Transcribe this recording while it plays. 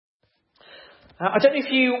I don't know if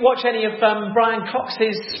you watch any of Brian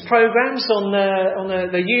Cox's programmes on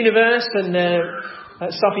the universe and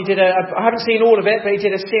stuff. He did I haven't seen all of it, but he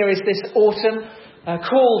did a series this autumn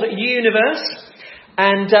called Universe.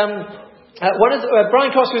 And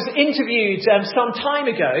Brian Cox was interviewed some time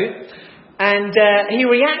ago, and he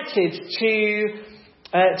reacted to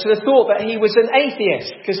the thought that he was an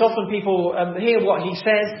atheist, because often people hear what he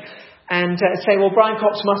says and say, well, Brian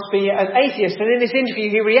Cox must be an atheist. And in this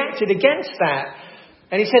interview, he reacted against that.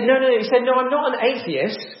 And he said, no, I'm not an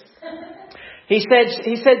atheist. He said,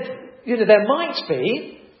 there might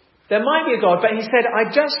be a God, but he said,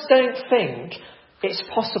 I just don't think it's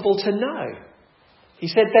possible to know. He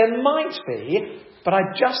said, there might be, but I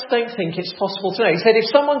just don't think it's possible to know. He said,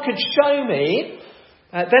 if someone could show me,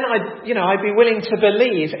 then I'd be willing to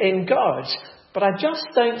believe in God. But I just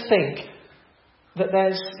don't think that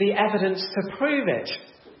there's the evidence to prove it.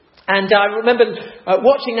 And I remember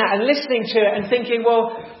watching that and listening to it and thinking,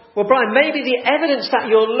 well, Brian, maybe the evidence that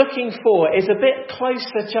you're looking for is a bit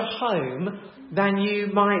closer to home than you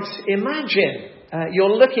might imagine.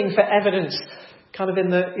 You're looking for evidence kind of in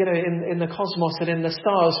the cosmos and in the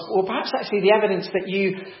stars, or perhaps actually the evidence that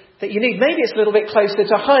you need. Maybe it's a little bit closer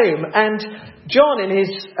to home. And John,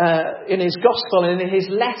 in his gospel and in his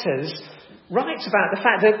letters, writes about the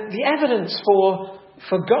fact that the evidence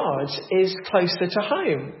for God is closer to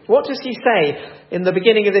home. What does he say in the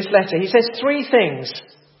beginning of this letter? He says three things.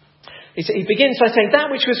 He begins by saying,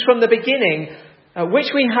 that which was from the beginning,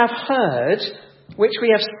 which we have heard, which we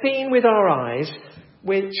have seen with our eyes,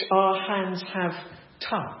 which our hands have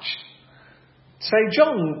touched. So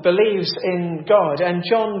John believes in God, and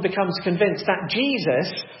John becomes convinced that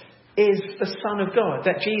Jesus is the Son of God,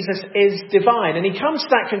 that Jesus is divine. And he comes to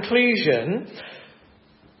that conclusion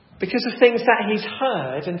because of things that he's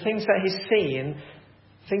heard and things that he's seen,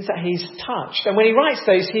 things that he's touched. And when he writes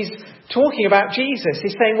those, he's talking about Jesus.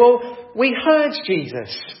 He's saying, well, we heard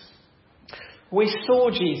Jesus. We saw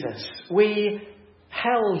Jesus. We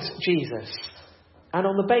held Jesus. And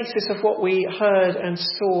on the basis of what we heard and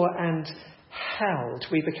saw and held,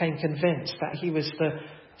 we became convinced that he was the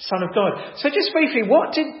Son of God. So just briefly,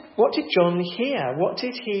 what did John hear? What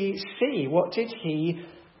did he see? What did he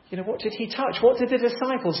touch? What did the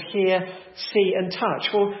disciples hear, see and touch?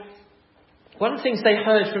 Well, one of the things they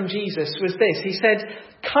heard from Jesus was this. He said,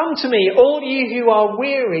 come to me, all you who are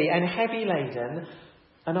weary and heavy laden,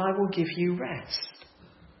 and I will give you rest.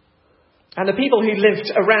 And the people who lived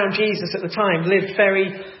around Jesus at the time lived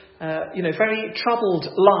very troubled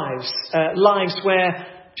lives. Lives where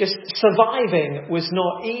just surviving was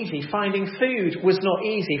not easy. Finding food was not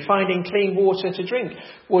easy. Finding clean water to drink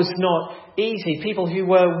was not easy. People who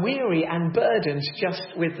were weary and burdened just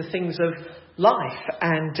with the things of life.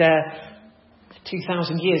 And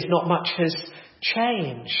 2,000 years, not much has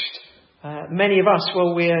changed. Many of us,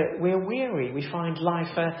 we're weary. We find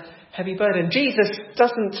life a heavy burden. Jesus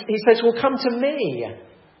doesn't. He says, well, come to me.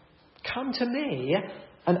 Come to me,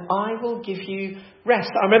 and I will give you rest.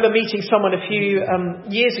 I remember meeting someone a few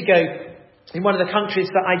years ago in one of the countries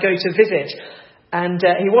that I go to visit. And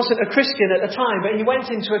he wasn't a Christian at the time, but he went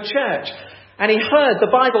into a church and he heard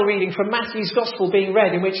the Bible reading from Matthew's Gospel being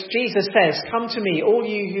read, in which Jesus says, come to me, all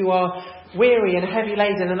you who are weary and heavy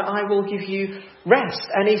laden, and I will give you rest.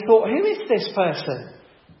 And he thought, who is this person?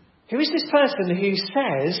 Who is this person who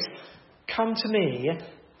says, come to me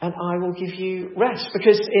and I will give you rest?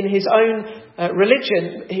 Because in his own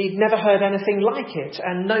religion, he'd never heard anything like it.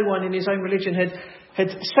 And no one in his own religion had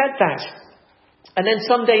said that. And then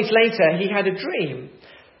some days later, he had a dream.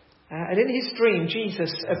 And in his dream,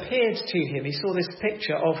 Jesus appeared to him. He saw this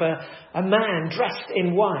picture of a man dressed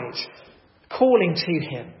in white calling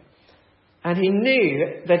to him. And he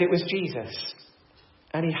knew that it was Jesus.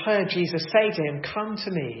 And he heard Jesus say to him, come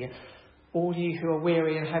to me, all you who are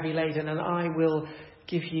weary and heavy laden, and I will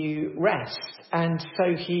give you rest. And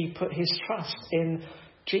so he put his trust in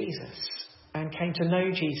Jesus and came to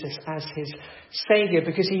know Jesus as his Saviour,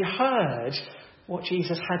 because he heard what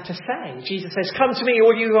Jesus had to say. Jesus says, come to me,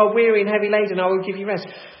 all you who are weary and heavy laden, I will give you rest.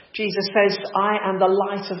 Jesus says, I am the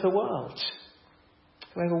light of the world.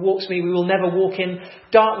 Whoever walks me, we will never walk in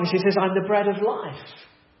darkness. He says, I'm the bread of life.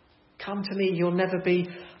 Come to me, you'll never be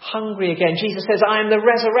hungry again. Jesus says, I am the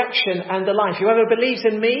resurrection and the life. Whoever believes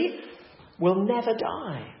in me will never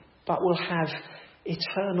die, but will have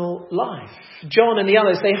eternal life. John and the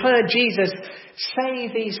others, they heard Jesus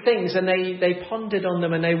say these things, and they pondered on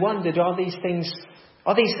them, and they wondered, are these things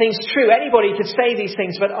true? Anybody could say these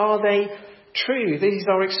things, but are they true? These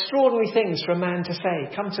are extraordinary things for a man to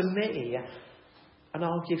say. Come to me and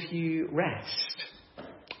I'll give you rest.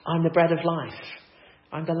 I'm the bread of life.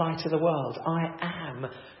 I'm the light of the world. I am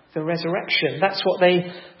the resurrection. That's what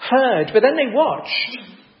they heard. But then they watched.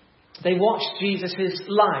 They watched Jesus'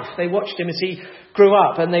 life. They watched him as he grew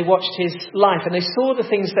up, and they watched his life, and they saw the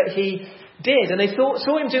things that he did, and they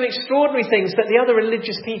saw him do extraordinary things that the other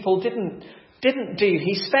religious people didn't do.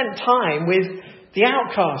 He spent time with the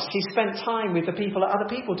outcasts. He spent time with the people that other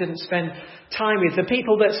people didn't spend time with, the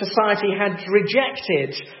people that society had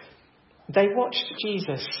rejected. They watched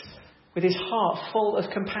Jesus with his heart full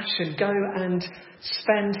of compassion go and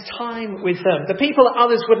spend time with them. The people that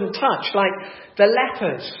others wouldn't touch, like the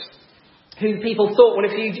lepers, who people thought, well,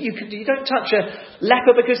 if you don't touch a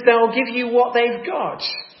leper because they'll give you what they've got.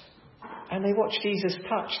 And they watched Jesus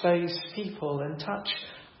touch those people and touch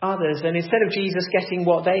others. And instead of Jesus getting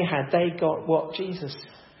what they had, they got what Jesus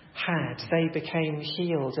had. They became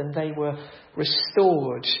healed and they were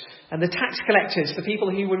restored. And the tax collectors, the people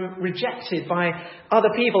who were rejected by other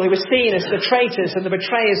people, who were seen as the traitors and the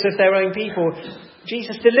betrayers of their own people,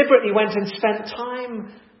 Jesus deliberately went and spent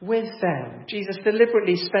time with them. Jesus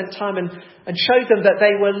deliberately spent time and showed them that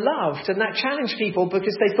they were loved. And that challenged people,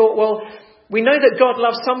 because they thought, well, we know that God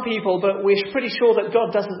loves some people, but we're pretty sure that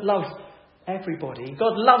God doesn't love everybody.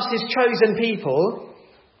 God loves his chosen people,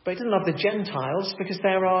 but he doesn't love the Gentiles because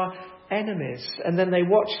they're our enemies. And then they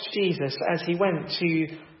watched Jesus as he went to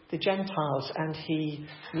the Gentiles and he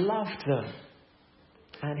loved them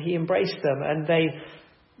and he embraced them. And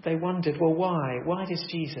they wondered, well, why? Why does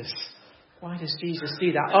Jesus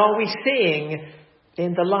do that? Are we seeing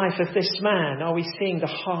in the life of this man, are we seeing the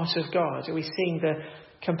heart of God? Are we seeing the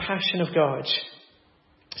compassion of God?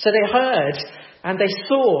 So they heard and they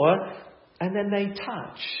saw and then they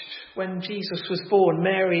touched. When Jesus was born,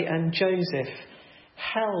 Mary and Joseph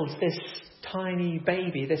held this tiny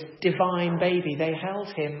baby, this divine baby. They held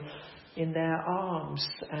him in their arms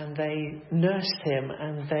and they nursed him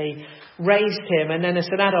and they raised him. And then as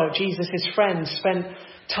an adult, Jesus, his friends, spent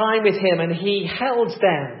time with him and he held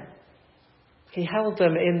them. He held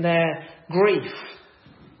them in their grief.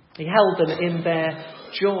 He held them in their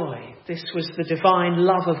joy. This was the divine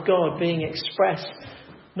love of God being expressed,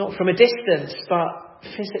 not from a distance, but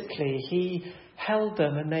physically. He held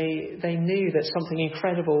them and they knew that something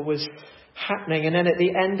incredible was happening. And then at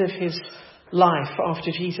the end of his life,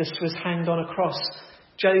 after Jesus was hanged on a cross,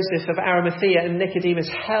 Joseph of Arimathea and Nicodemus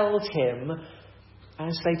held him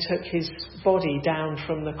as they took his body down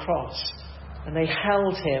from the cross. And they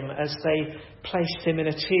held him as they placed him in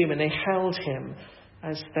a tomb, and they held him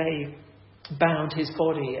as they bound his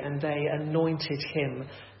body and they anointed him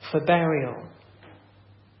for burial.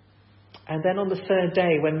 And then on the third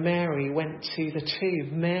day, when Mary went to the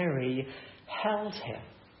tomb, Mary held him.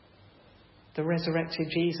 The resurrected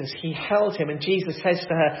Jesus, he held him, and Jesus says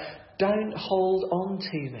to her, don't hold on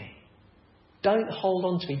to me. Don't hold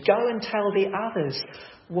on to me. Go and tell the others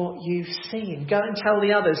what you've seen. Go and tell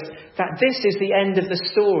the others that this is the end of the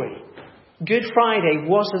story. Good Friday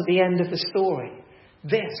wasn't the end of the story.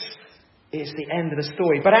 This is the end of the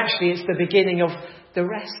story. But actually it's the beginning of the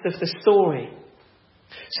rest of the story.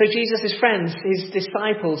 So Jesus' friends, his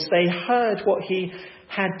disciples, they heard what he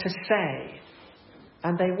had to say.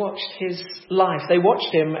 And they watched his life. They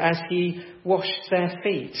watched him as he washed their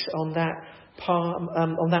feet on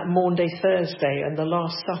that Maundy Thursday and the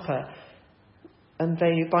Last Supper. And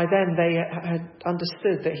by then they had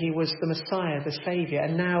understood that he was the Messiah, the Saviour.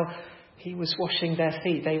 And now he was washing their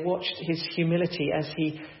feet. They watched his humility as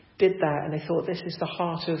he did that. And they thought, this is the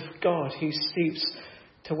heart of God who stoops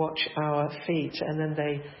to watch our feet. And then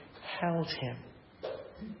they held him.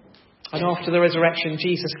 And after the resurrection,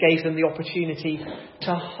 Jesus gave them the opportunity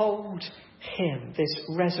to hold him, this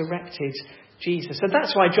resurrected Jesus. And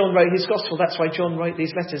that's why John wrote his gospel. That's why John wrote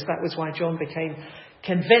these letters. That was why John became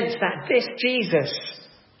convinced that this Jesus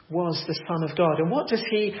was the Son of God. And what does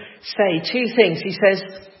he say? Two things. He says,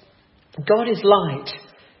 God is light.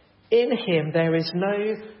 In him there is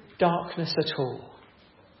no darkness at all.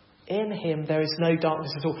 In him there is no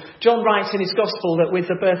darkness at all. John writes in his gospel that with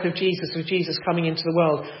the birth of Jesus, with Jesus coming into the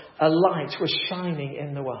world, a light was shining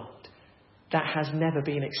in the world that has never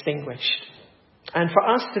been extinguished. And for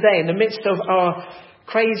us today, in the midst of our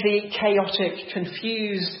crazy, chaotic,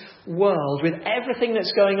 confused world, with everything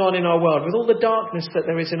that's going on in our world, with all the darkness that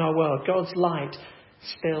there is in our world, God's light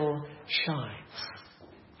still shines.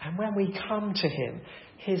 And when we come to him,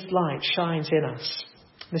 his light shines in us.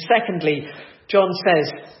 And secondly, John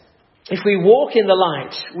says, if we walk in the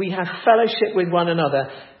light, we have fellowship with one another,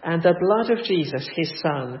 and the blood of Jesus, his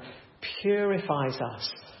Son, purifies us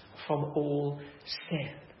from all sin.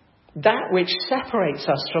 That which separates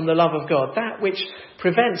us from the love of God, that which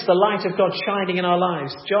prevents the light of God shining in our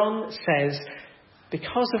lives, John says,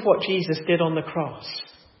 because of what Jesus did on the cross,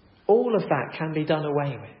 all of that can be done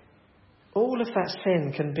away with. all of that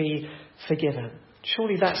sin can be forgiven.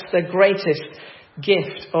 Surely that's the greatest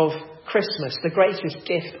gift of Christmas, the greatest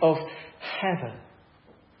gift of heaven.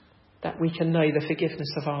 That we can know the forgiveness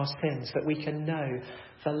of our sins, that we can know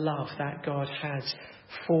the love that God has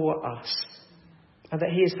for us. And that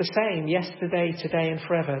he is the same yesterday, today and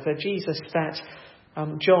forever. The Jesus that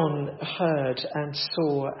John heard and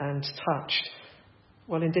saw and touched.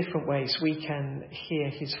 Well, in different ways we can hear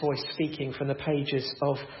his voice speaking from the pages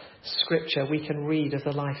of Scripture. We can read of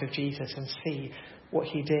the life of Jesus and see what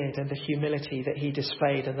he did and the humility that he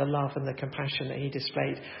displayed and the love and the compassion that he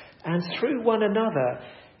displayed. And through one another,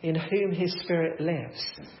 in whom his Spirit lives,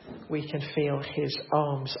 we can feel his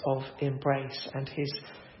arms of embrace and his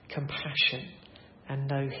compassion and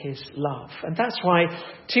know his love. And that's why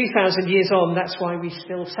 2,000 years on, that's why we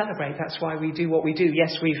still celebrate. That's why we do what we do.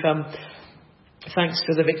 Yes, we've thanks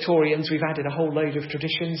to the Victorians, we've added a whole load of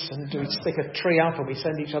traditions, and we stick a tree up and we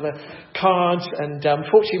send each other cards. And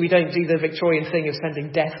fortunately, we don't do the Victorian thing of sending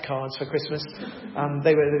death cards for Christmas.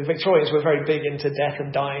 The Victorians were very big into death and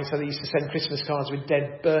dying, so they used to send Christmas cards with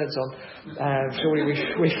dead birds on. Surely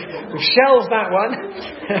we've shelved that one.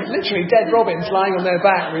 Literally dead robins lying on their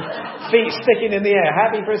back with feet sticking in the air.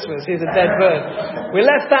 Happy Christmas, here's a dead bird. We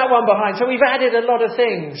left that one behind. So we've added a lot of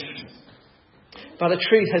things. But the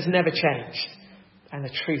truth has never changed. And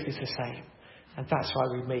the truth is the same. And that's why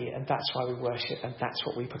we meet, and that's why we worship, and that's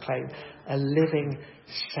what we proclaim. A living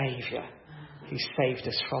Saviour who saved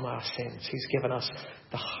us from our sins, who's given us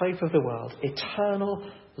the hope of the world, eternal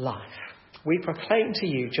life. We proclaim to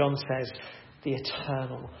you, John says, the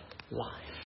eternal life.